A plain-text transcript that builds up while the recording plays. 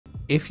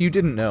if you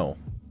didn't know,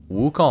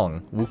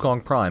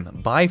 Wukong Prime,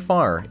 by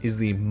far is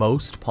the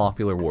most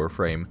popular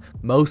Warframe,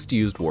 most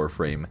used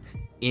Warframe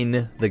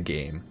in the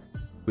game.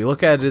 We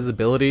look at his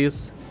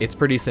abilities, it's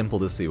pretty simple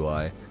to see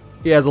why.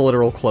 He has a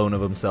literal clone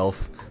of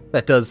himself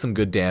that does some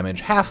good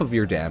damage, half of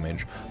your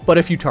damage, but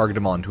if you target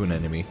him onto an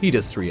enemy, he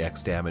does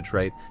 3x damage,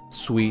 right?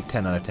 Sweet,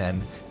 10 out of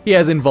 10. He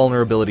has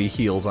invulnerability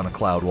heals on a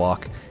cloud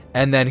walk,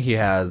 and then he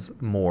has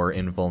more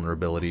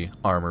invulnerability,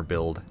 armor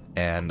build,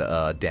 and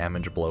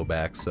damage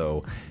blowback,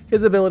 so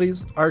his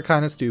abilities are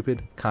kind of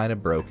stupid, kind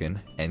of broken,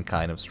 and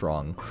kind of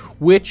strong,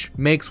 which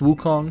makes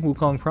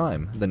Wukong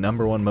Prime the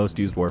 #1 most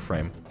used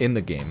Warframe in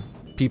the game.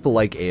 People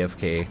like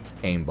AFK,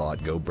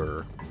 aimbot, go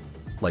burr.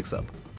 Like sub.